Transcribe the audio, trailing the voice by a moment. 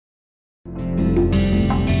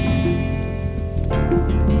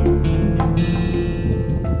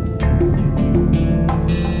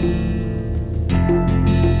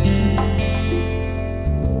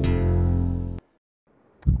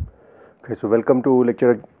So welcome to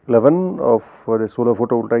lecture 11 of the solar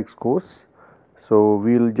photovoltaics course. So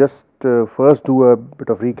we will just first do a bit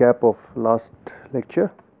of recap of last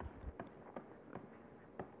lecture.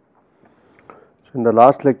 So in the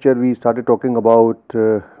last lecture we started talking about,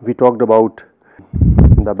 we talked about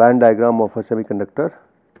the band diagram of a semiconductor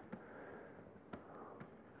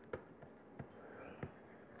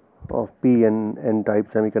of P and N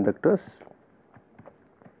type semiconductors.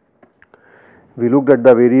 We looked at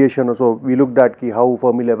the variation, so we looked at how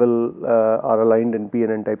Fermi level are aligned in P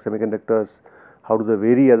and N type semiconductors, how do they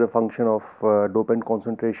vary as a function of dopant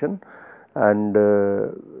concentration, and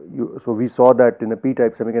so we saw that in a P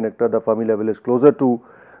type semiconductor the Fermi level is closer to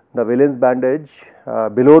the valence band edge,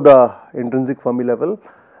 below the intrinsic Fermi level,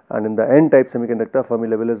 and in the N type semiconductor Fermi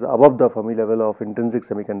level is above the Fermi level of intrinsic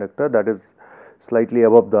semiconductor, that is slightly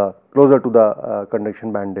above the closer to the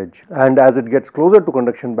conduction band edge, and as it gets closer to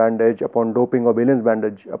conduction band edge upon doping or valence band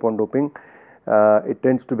edge upon doping, it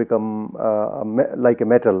tends to become like a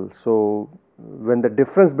metal. So when the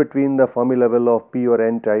difference between the Fermi level of P or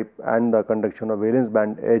N type and the conduction or valence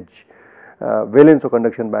band edge, valence or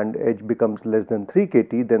conduction band edge becomes less than 3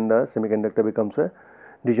 kT, then the semiconductor becomes a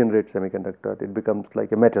degenerate semiconductor. It becomes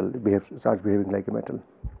like a metal, it starts behaving like a metal.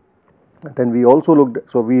 And then we also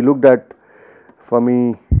looked at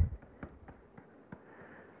Fermi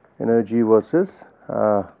energy versus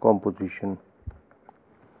composition,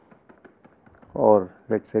 or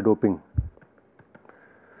let us say doping,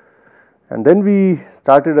 and then we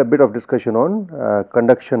started a bit of discussion on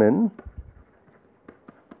conduction in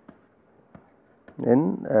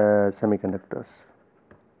semiconductors.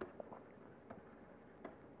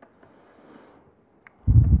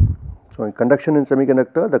 So in conduction in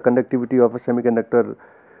semiconductor, the conductivity of a semiconductor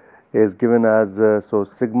is given as so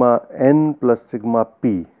sigma n plus sigma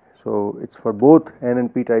p. So it is for both N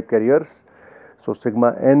and P type carriers. So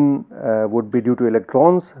sigma n would be due to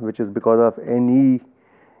electrons, which is because of Ne,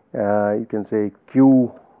 you can say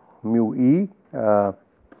Q mu E,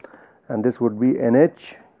 and this would be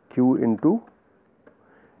NH Q into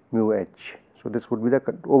mu H. So this would be the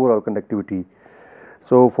overall conductivity.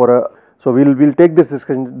 So we'll take this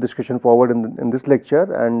discussion forward in this lecture,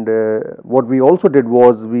 and what we also did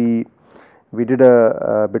was we did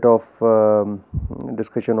a bit of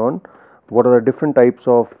discussion on what are the different types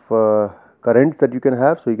of currents that you can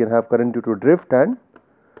have. So you can have current due to drift and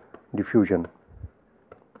diffusion.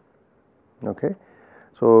 Okay,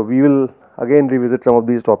 so we will again revisit some of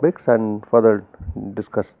these topics and further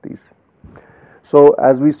discuss these. So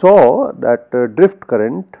as we saw that drift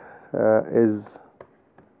current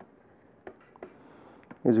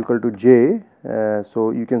is equal to J,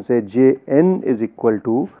 so you can say Jn is equal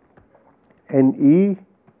to Ne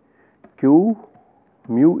Q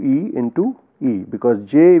mu E into E, because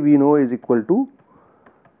J we know is equal to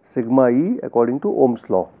sigma E according to Ohm's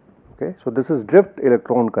law. Okay, so this is drift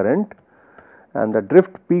electron current, and the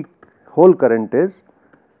drift peak hole current is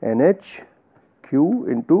NH Q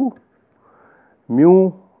into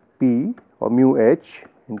mu P or mu H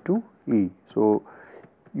into E. So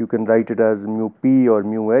you can write it as mu P or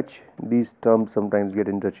mu H, these terms sometimes get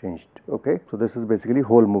interchanged. Okay, so this is basically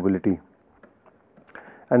hole mobility.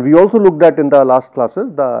 And we also looked at in the last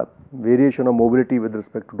classes the variation of mobility with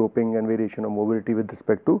respect to doping and variation of mobility with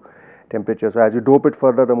respect to temperature. So as you dope it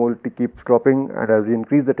further, the mobility keeps dropping, and as you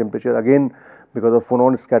increase the temperature, again because of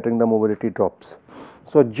phonon scattering, the mobility drops.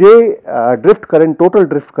 So J drift current, total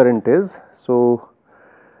drift current is, so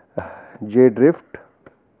J drift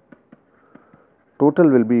total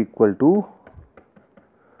will be equal to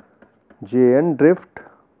Jn drift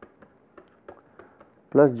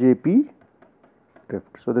plus Jp drift.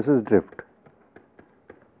 So this is drift.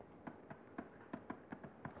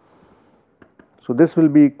 So this will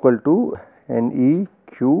be equal to Ne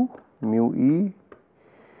Q mu E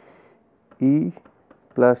E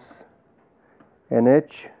plus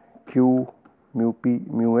NH Q mu P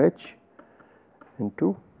mu H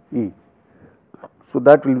into E. So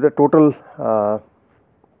that will be the total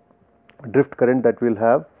drift current that we will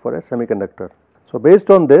have for a semiconductor. So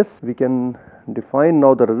based on this, we can define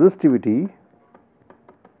now the resistivity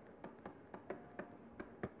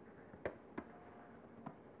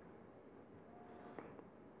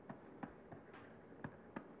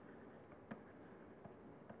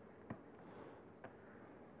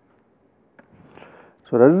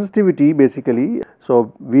basically,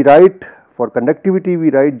 so we write for conductivity, we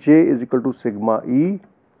write J is equal to sigma E.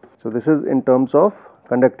 So this is in terms of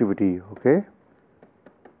conductivity, okay,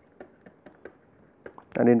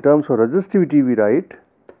 and in terms of resistivity we write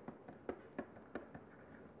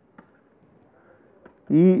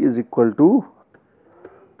E is equal to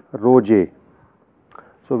rho J.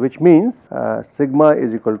 So which means sigma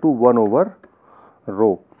is equal to 1 over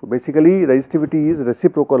rho. So basically resistivity is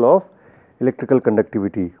reciprocal of electrical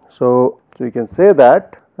conductivity. So you can say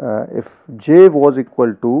that if J was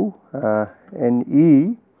equal to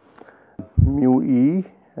Ne mu E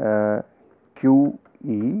Q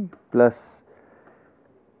E plus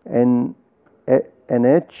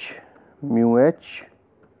NH mu H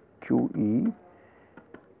Q E,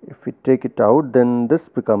 if we take it out, then this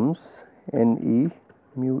becomes Ne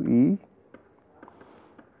mu E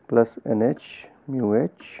plus NH mu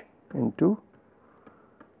H into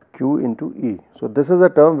Q into E. So this is a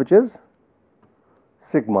term which is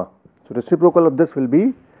sigma. So reciprocal of this will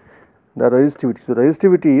be the resistivity. So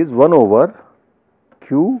resistivity is 1 over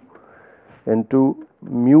Q into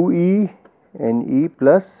mu E Ne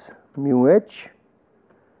plus mu H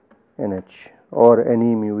NH, or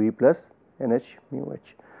Ne mu E plus NH mu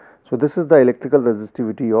H. So this is the electrical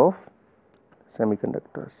resistivity of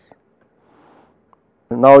semiconductors.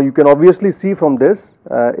 Now you can obviously see from this,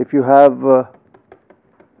 if you have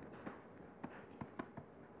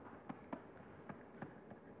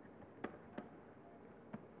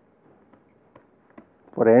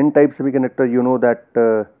for N type semiconductor, you know that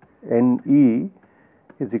Ne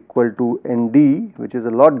is equal to Nd, which is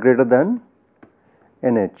a lot greater than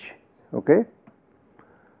NH, okay,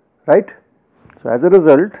 right. So as a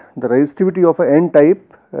result, the resistivity of a N type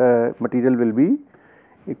material will be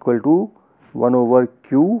equal to 1 over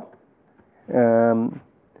Q,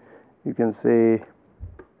 you can say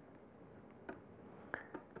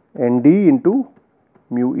Nd into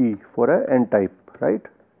mu E for a N type, right.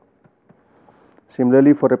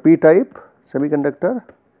 Similarly, for a P type semiconductor,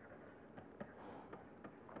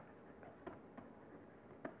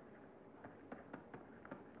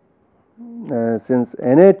 since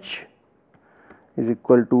NH is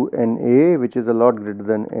equal to Na, which is a lot greater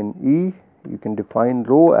than Ne, you can define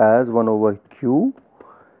rho as 1 over Q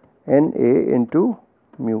Na into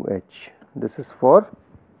mu H. This is for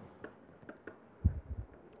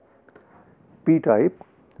P type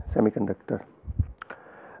semiconductor.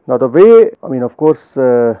 Now the way, I mean, of course,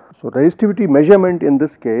 so resistivity measurement in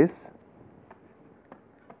this case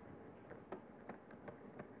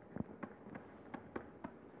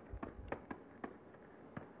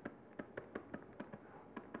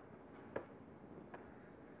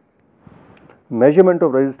measurement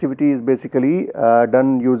of resistivity is basically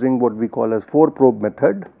done using what we call as 4 probe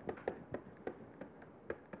method.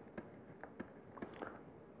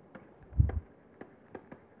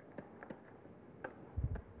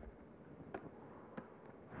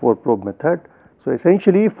 So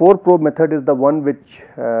essentially 4 probe method is the one which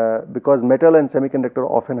because metal and semiconductor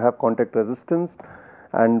often have contact resistance,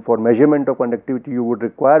 and for measurement of conductivity you would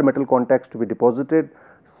require metal contacts to be deposited.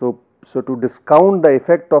 So to discount the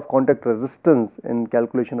effect of contact resistance in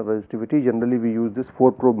calculation of resistivity, generally we use this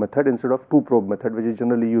 4 probe method instead of 2 probe method, which is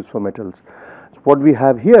generally used for metals. So what we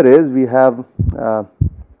have here is we have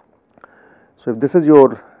so if this is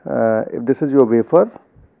your wafer,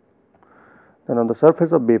 then on the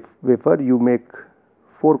surface of wafer you make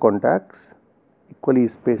 4 contacts, equally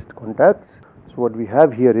spaced contacts. So what we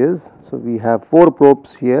have here is, so we have 4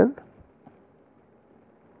 probes here.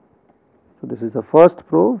 So this is the first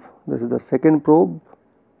probe, this is the second probe,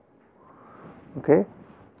 okay,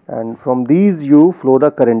 and from these you flow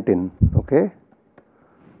the current in, okay.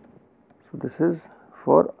 So this is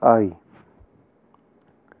for I.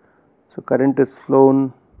 So current is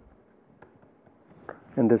flown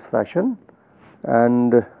in this fashion,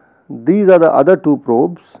 and these are the other 2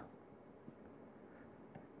 probes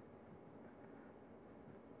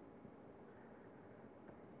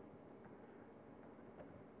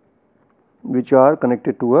which are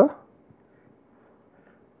connected to a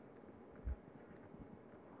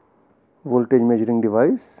voltage measuring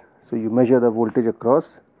device. So you measure the voltage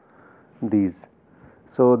across these.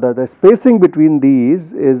 So the spacing between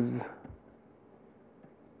these is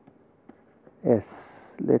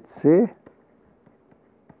S, let's say,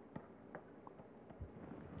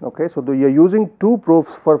 okay. So you are using 2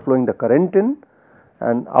 probes for flowing the current in,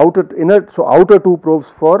 and outer 2 probes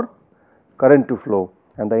for current to flow,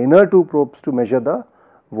 and the inner 2 probes to measure the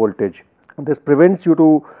voltage. This prevents you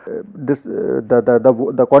to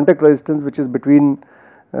the contact resistance which is between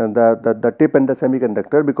the tip and the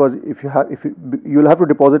semiconductor, because you will have to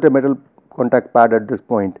deposit a metal contact pad at this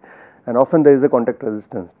point, and often there is a contact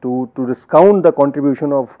resistance. To discount the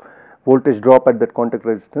contribution of voltage drop at that contact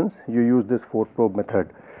resistance, you use this 4 probe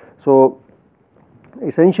method. So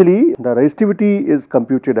essentially the resistivity is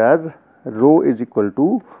computed as rho is equal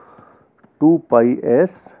to 2 pi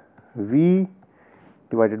s V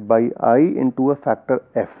divided by I into a factor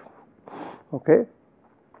f, okay.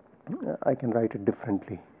 I can write it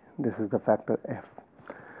differently. This is the factor f,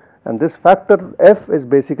 and this factor f is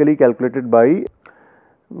basically calculated by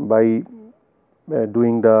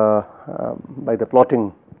doing the by the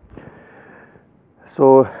plotting.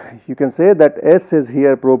 So you can say that S is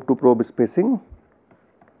here probe to probe spacing,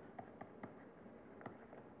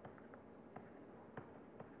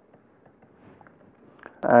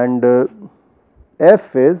 and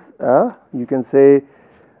F is you can say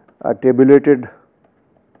a tabulated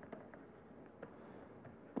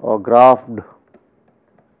or graphed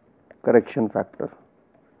correction factor.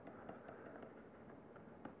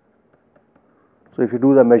 So if you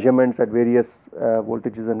do the measurements at various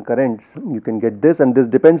voltages and currents, you can get this, and this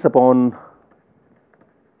depends upon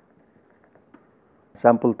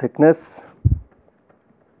sample thickness,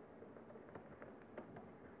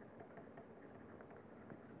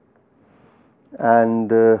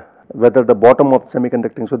 and whether the bottom of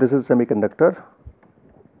semiconducting. So this is semiconductor.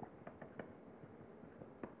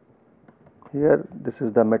 Here this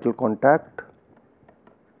is the metal contact,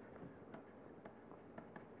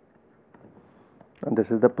 and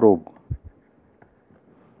this is the probe,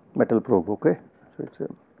 metal probe. Okay, so it's a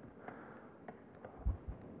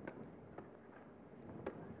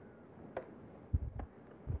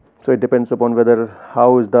so it depends upon whether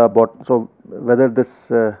how is the bottom. So whether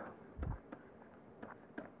this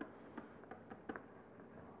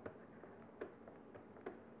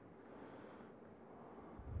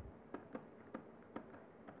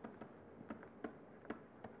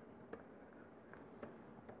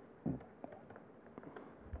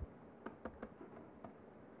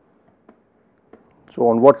so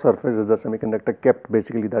on what surface is the semiconductor kept,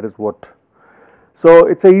 basically that is what. So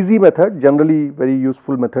it's a easy method, generally very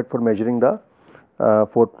useful method for measuring the 4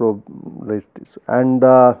 probe resistance. And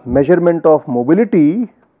the measurement of mobility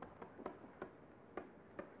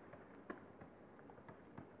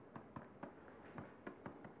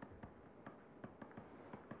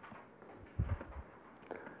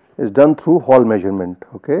is done through Hall measurement.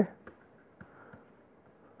 Okay.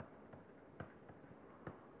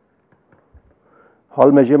 Hall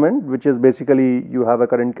measurement, which is basically you have a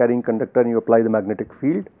current carrying conductor and you apply the magnetic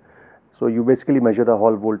field. So you basically measure the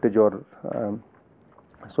Hall voltage, or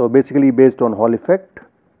so basically based on Hall effect.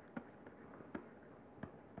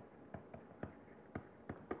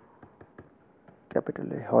 Capital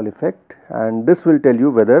A, Hall effect, and this will tell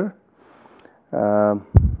you whether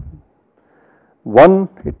one,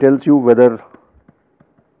 it tells you whether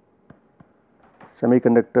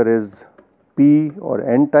semiconductor is P or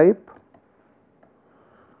N type.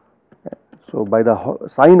 So by the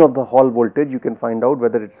sign of the Hall voltage you can find out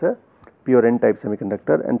whether it's a P or N type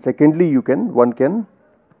semiconductor, and secondly one can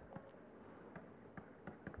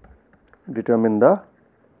determine the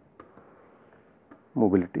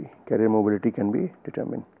mobility, carrier mobility can be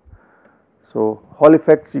determined. So Hall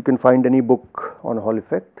effects, you can find any book on Hall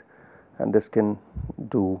effect, and this can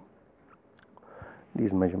do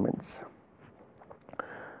these measurements.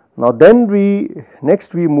 Now then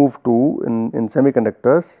next we move to in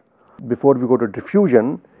semiconductors. Before we go to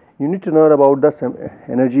diffusion, you need to know about the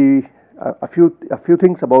energy, a few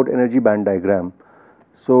things about energy band diagram.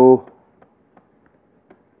 So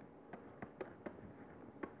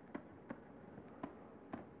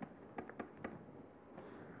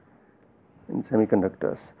in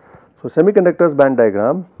semiconductors, so semiconductors band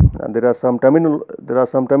diagram, and there are some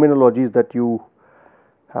terminologies that you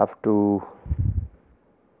have to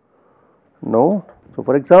know. So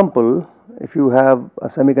for example, if you have a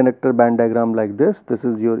semiconductor band diagram like this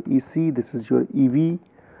is your EC, this is your EV,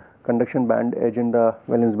 conduction band edge and the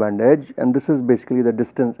valence band edge, and this is basically the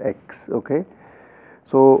distance x. Okay.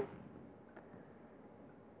 So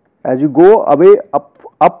as you go away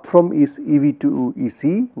up from EV to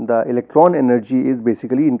EC, the electron energy is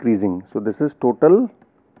basically increasing. So this is total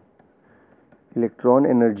electron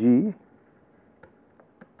energy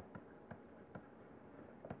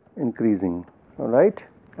increasing. All right.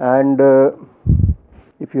 And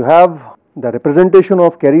if you have the representation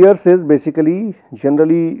of carriers is basically,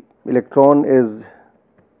 generally electron is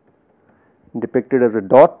depicted as a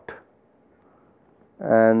dot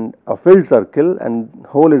and a filled circle, and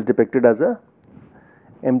hole is depicted as a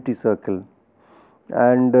empty circle,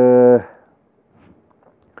 and the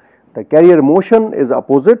carrier motion is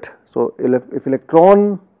opposite. So if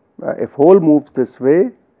if hole moves this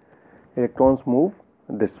way, electrons move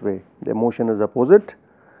this way, the motion is opposite,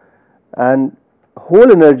 and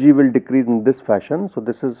hole energy will decrease in this fashion. So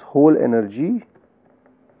this is hole energy,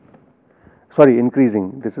 sorry,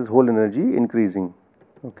 increasing, this is hole energy increasing.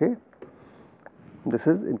 Okay, this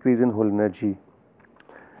is increase in hole energy.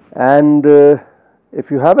 And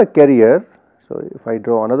if you have a carrier, So if I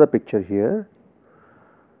draw another picture here,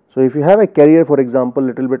 so if you have a carrier, for example,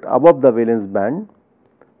 little bit above the valence band,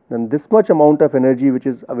 then this much amount of energy which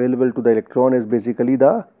is available to the electron is basically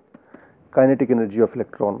the kinetic energy of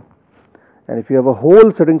electron. And if you have a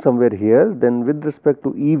hole sitting somewhere here, then with respect to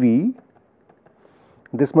EV,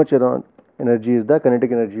 this much energy is the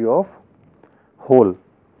kinetic energy of hole.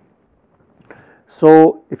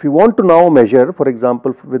 So if you want to now measure, for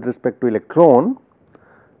example, with respect to electron,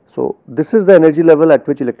 so this is the energy level at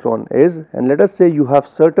which electron is, and let us say you have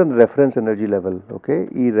certain reference energy level, okay,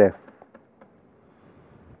 E ref.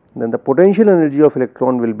 Then the potential energy of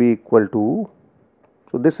electron will be equal to,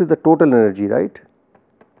 so this is the total energy, right?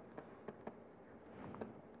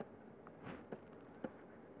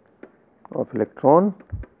 Of electron,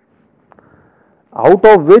 out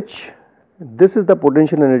of which this is the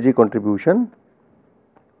potential energy contribution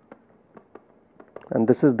and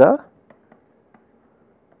this is the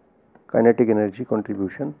kinetic energy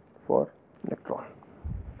contribution for electron.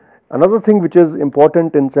 Another thing which is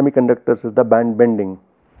important in semiconductors is the band bending.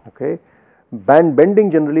 Okay, band bending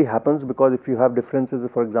generally happens because if you have differences,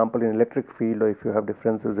 for example, in electric field, or if you have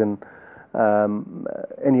differences in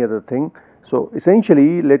any other thing. So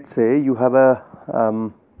essentially, let's say you have a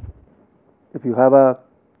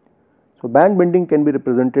so band bending can be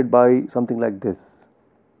represented by something like this.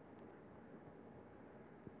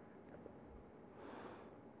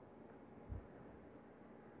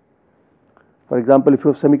 For example, if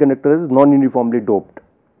your semiconductor is non-uniformly doped.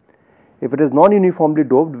 If it is non-uniformly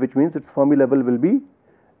doped, which means its Fermi level will be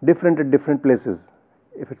different at different places.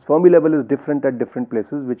 If its Fermi level is different at different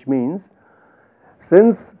places, which means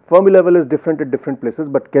since Fermi level is different at different places,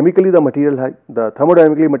 but chemically the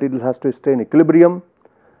thermodynamically material has to stay in equilibrium,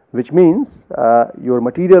 which means your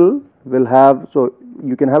material will have, so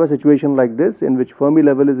you can have a situation like this in which Fermi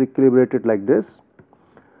level is equilibrated like this.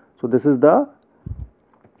 So this is the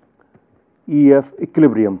EF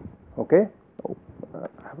equilibrium, okay.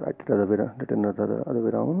 I have written it other way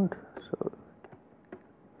around. So,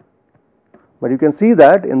 but you can see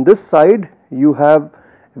that in this side you have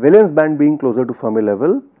valence band being closer to Fermi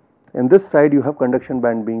level, in this side you have conduction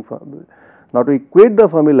band being Fermi. Now to equate the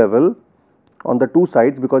Fermi level on the two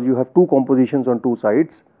sides, because you have two compositions on two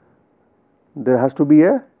sides, there has to be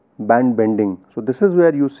a band bending. So this is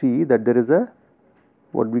where you see that there is a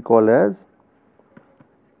what we call as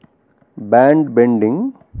band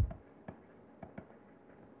bending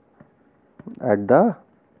at the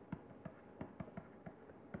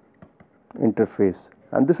interface,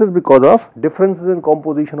 and this is because of differences in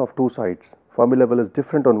composition of two sides. Fermi level is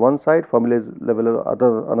different on one side, Fermi level is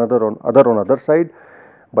another on other side,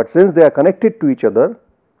 but since they are connected to each other,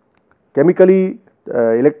 chemically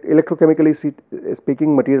electrochemically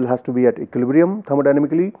speaking, material has to be at equilibrium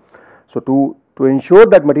thermodynamically. So to ensure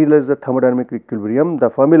that material is at thermodynamic equilibrium, the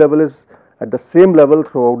Fermi level is at the same level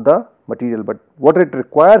throughout the material, but what it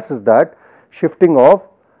requires is that shifting of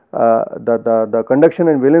the conduction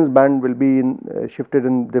and valence band will be shifted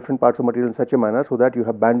in different parts of material in such a manner so that you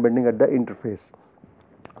have band bending at the interface.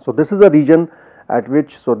 So this is the region at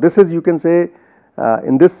which, so this is, you can say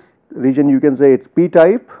in this region you can say it's P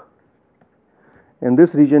type, in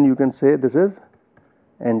this region you can say this is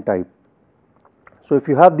N type. So if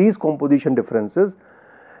you have these composition differences,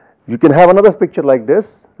 you can have another picture like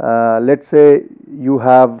this. Let's say you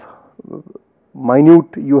have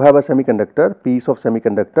a semiconductor, piece of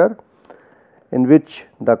semiconductor, in which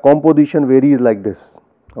the composition varies like this,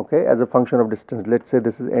 okay, as a function of distance. Let's say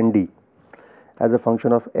this is Nd as a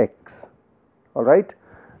function of x, all right.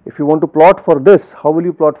 If you want to plot for this, how will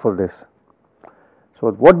you plot for this?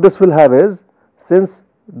 So what this will have is, since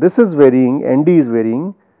this is varying, Nd is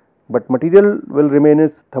varying, but material will remain in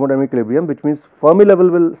thermodynamic equilibrium, which means Fermi level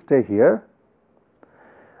will stay here.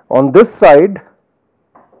 On this side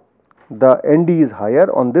the Nd is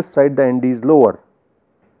higher, on this side the Nd is lower,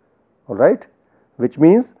 all right, which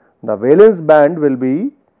means the valence band will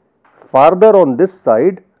be farther on this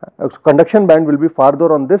side, conduction band will be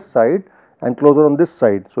farther on this side and closer on this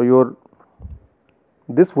side. So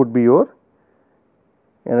this would be your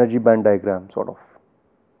energy band diagram, sort of.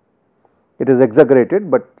 It is exaggerated,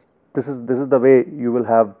 but this is the way you will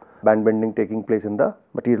have band bending taking place in the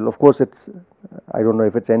material. Of course, it's, I don't know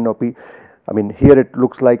if it's N or P. I mean, here it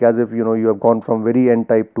looks like as if you have gone from very N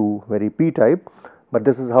type to very P type, but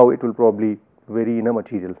this is how it will probably vary in a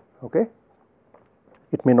material, okay.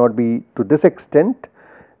 It may not be to this extent.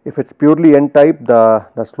 If it's purely N type,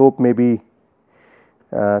 the slope may be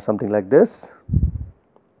something like this.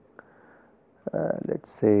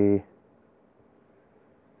 Let's say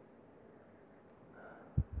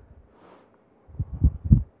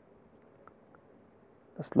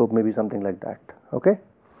the slope may be something like that. Okay.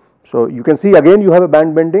 So you can see again you have a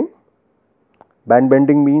band bending. Band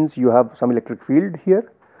bending means you have some electric field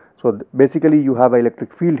here. So basically you have an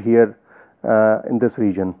electric field here in this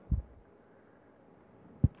region.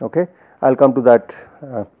 Okay, I will come to that.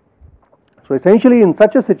 So essentially in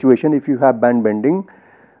such a situation, if you have band bending,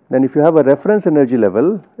 then if you have a reference energy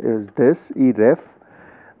level is this E ref,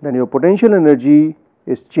 then your potential energy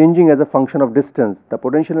is changing as a function of distance. The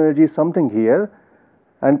potential energy is something here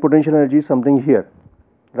and potential energy is something here,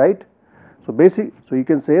 right. So you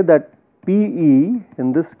can say that PE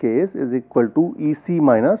in this case is equal to EC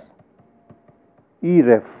minus E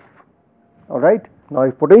ref, alright. Now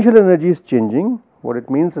if potential energy is changing, what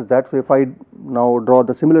it means is that, so if I now draw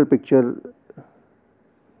the similar picture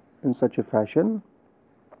in such a fashion,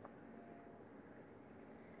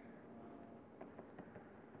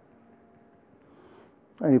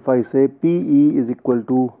 and if I say PE is equal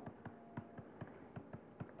to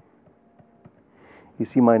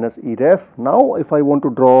EC minus E ref, now if I want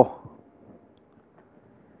to draw,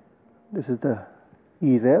 this is the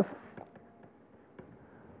E ref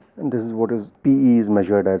and this is what is PE is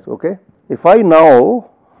measured as. Okay. If I now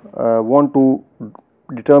want to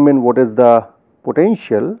determine what is the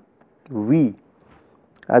potential V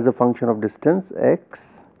as a function of distance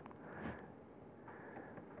x,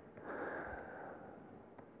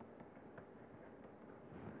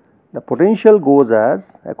 the potential goes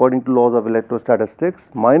as, according to laws of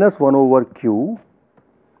electrostatistics, minus 1 over q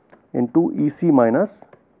into EC minus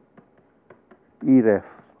E ref.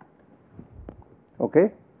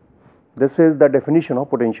 Okay. This is the definition of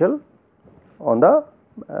potential on the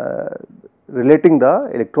relating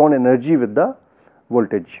the electron energy with the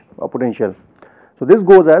voltage or potential. So this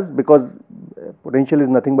goes as, because potential is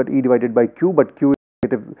nothing but E divided by q, but q is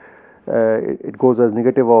negative, it goes as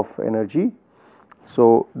negative of energy.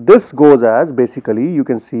 So this goes as, basically you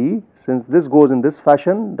can see, since this goes in this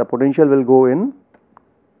fashion, the potential will go in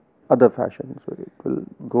other fashion. So it will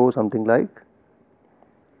go something like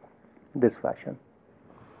this fashion.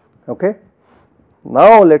 Okay.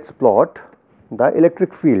 Now let us plot the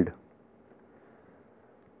electric field.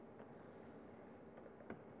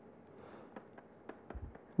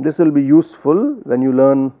 This will be useful when you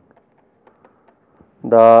learn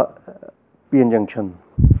the p-n junction.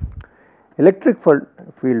 Electric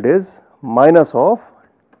field is minus of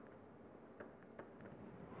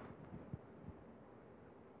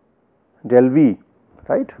del V,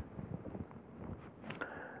 right.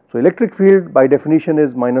 So electric field by definition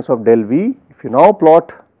is minus of del V. If you now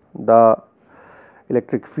plot the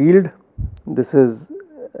electric field, this is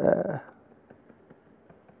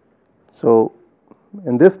so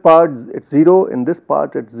in this part it is 0, in this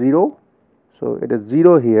part it is 0. So it is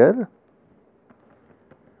 0 here,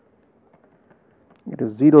 it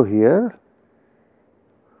is 0 here,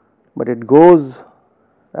 but it goes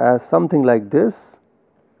as something like this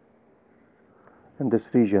in this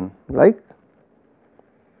region, like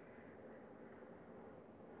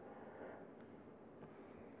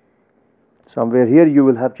somewhere here you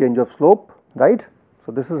will have change of slope, right.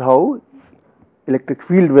 So this is how electric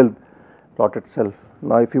field will plot itself.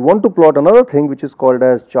 Now if you want to plot another thing which is called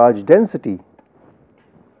as charge density,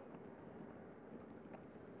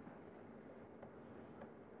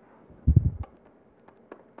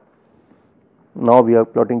 now we are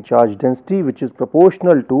plotting charge density which is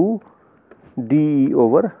proportional to dE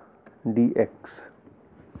over dx.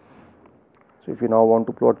 So if you now want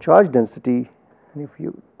to plot charge density, and if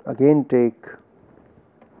you again take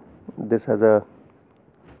this as a,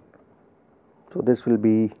 so this will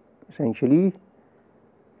be essentially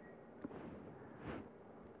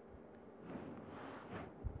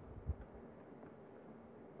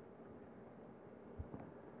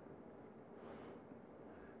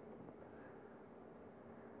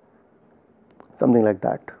something like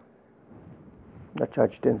that, the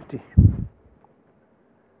charge density.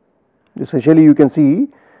 Essentially you can see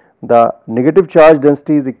the negative charge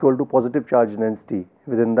density is equal to positive charge density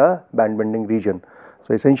within the band bending region.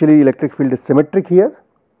 So essentially electric field is symmetric here.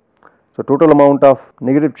 So total amount of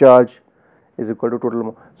negative charge is equal to total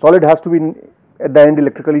amount. Solid has to be at the end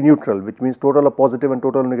electrically neutral, which means total of positive and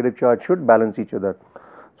total negative charge should balance each other.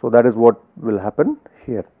 So that is what will happen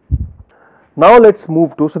here. Now let us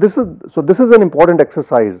move to, so this is an important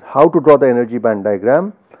exercise, how to draw the energy band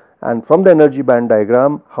diagram, and from the energy band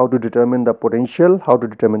diagram how to determine the potential, how to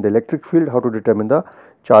determine the electric field, how to determine the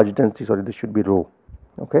charge density. Sorry, this should be rho.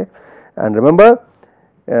 Okay. And remember,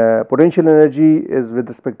 potential energy is with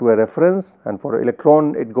respect to a reference, and for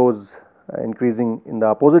electron it goes increasing in the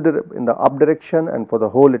opposite in the up direction, and for the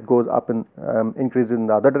hole it goes up in increases in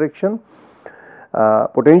the other direction.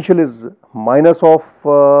 potential is minus of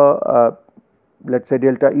let us say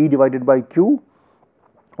delta E divided by Q,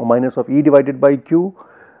 or minus of E divided by Q.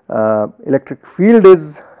 Electric field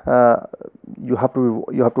is you have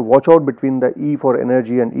to watch out between the E for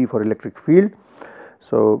energy and E for electric field.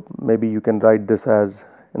 So maybe you can write this as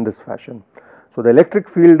in this fashion. So the electric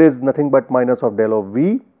field is nothing but minus of del of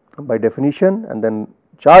V by definition, and then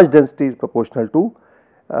charge density is proportional to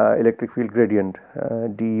electric field gradient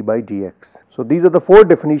dE by dx. So these are the 4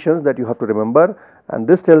 definitions that you have to remember, and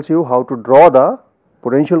this tells you how to draw the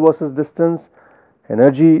potential versus distance,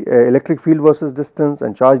 energy electric field versus distance,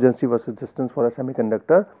 and charge density versus distance for a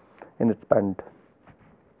semiconductor in its band.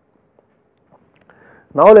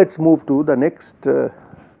 Now let us move to the next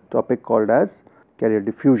topic called as carrier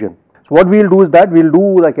diffusion. So what we will do is that we will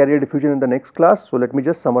do the carrier diffusion in the next class. So let me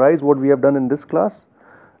just summarize what we have done in this class.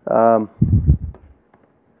 So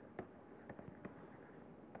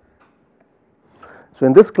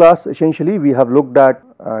in this class essentially we have looked at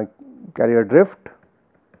carrier drift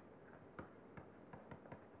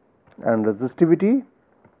and resistivity,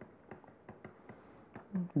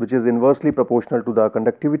 which is inversely proportional to the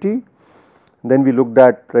conductivity. Then we looked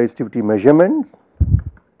at resistivity measurements,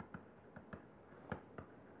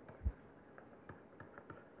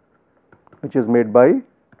 which is made by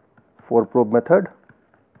 4 probe method.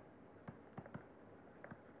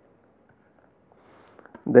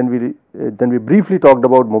 Then we briefly talked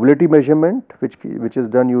about mobility measurement, which is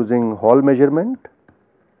done using Hall measurement.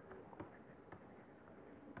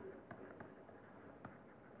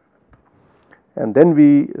 And then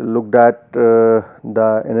we looked at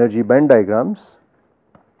the energy band diagrams,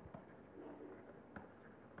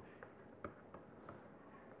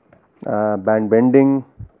 band bending,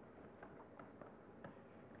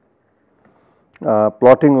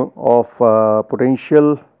 plotting of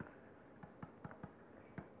potential,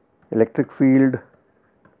 electric field,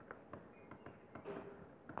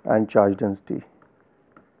 and charge density.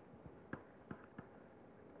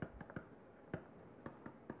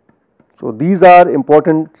 So these are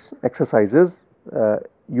important exercises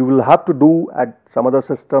you will have to do at some other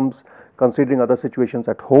systems, considering other situations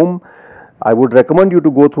at home. I would recommend you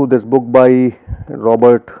to go through this book by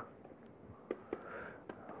Robert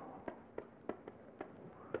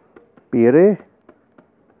Pierre,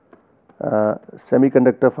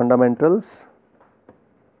 Semiconductor Fundamentals.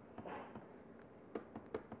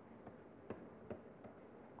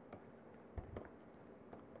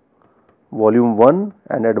 Volume 1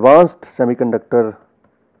 and Advanced Semiconductor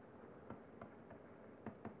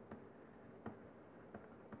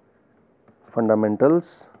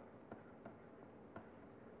Fundamentals,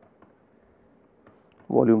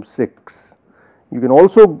 Volume 6. You can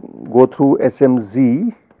also go through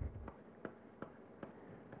SMZ,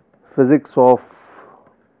 Physics of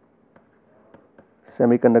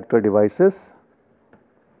Semiconductor Devices.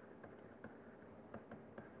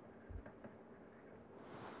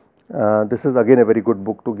 This is again a very good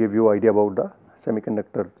book to give you idea about the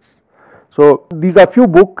semiconductors. So these are few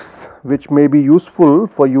books which may be useful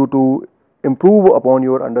for you to improve upon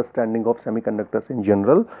your understanding of semiconductors in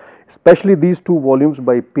general, especially these 2 volumes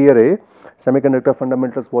by Pierre, Semiconductor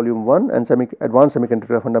Fundamentals Volume 1 and Advanced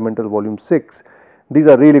Semiconductor Fundamentals Volume 6. These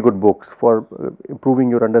are really good books for improving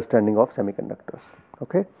your understanding of semiconductors.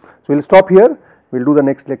 Okay. So we will stop here. We will do the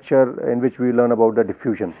next lecture in which we will learn about the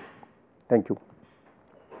diffusion. Thank you.